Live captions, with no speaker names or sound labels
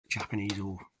Japanese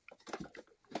or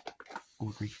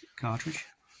ordinary cartridge.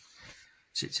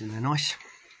 Sits in there nice.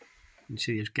 You can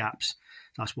see those gaps.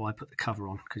 That's why I put the cover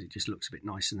on, because it just looks a bit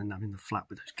nicer than having the flap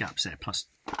with those gaps there, plus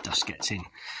dust gets in.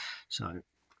 So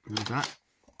remove that,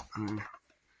 and then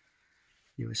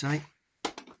USA.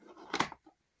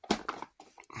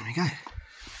 There we go.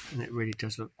 And it really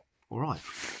does look alright.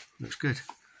 Looks good.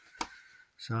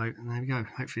 So there we go.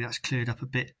 Hopefully that's cleared up a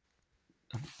bit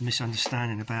of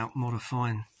misunderstanding about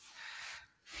modifying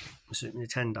the Super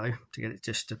Nintendo to get it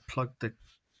just to plug the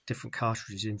different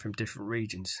cartridges in from different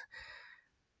regions.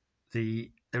 There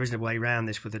isn't a way around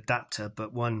this with adapter,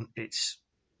 but one, it's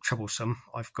troublesome.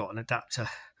 I've got an adapter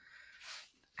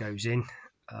that goes in,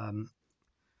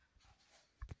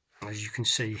 as you can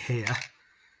see here,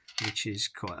 which is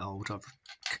quite old. I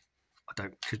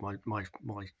don't, because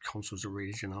my consoles are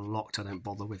region unlocked, I don't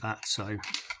bother with that. So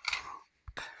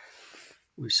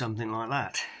with something like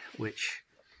that, which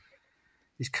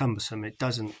is cumbersome, it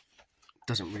doesn't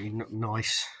really look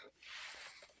nice.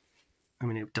 I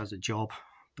mean, it does a job,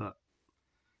 but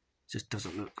it just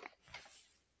doesn't look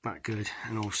that good.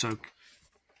 And also,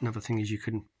 another thing is you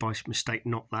can by mistake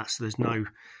knock that, so there's no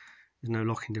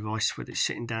locking device with it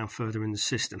sitting down further in the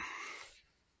system.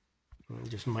 It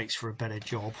just makes for a better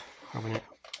job having it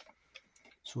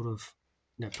sort of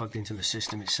plugged into the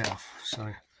system itself.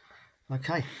 So,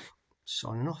 okay,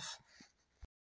 signing off.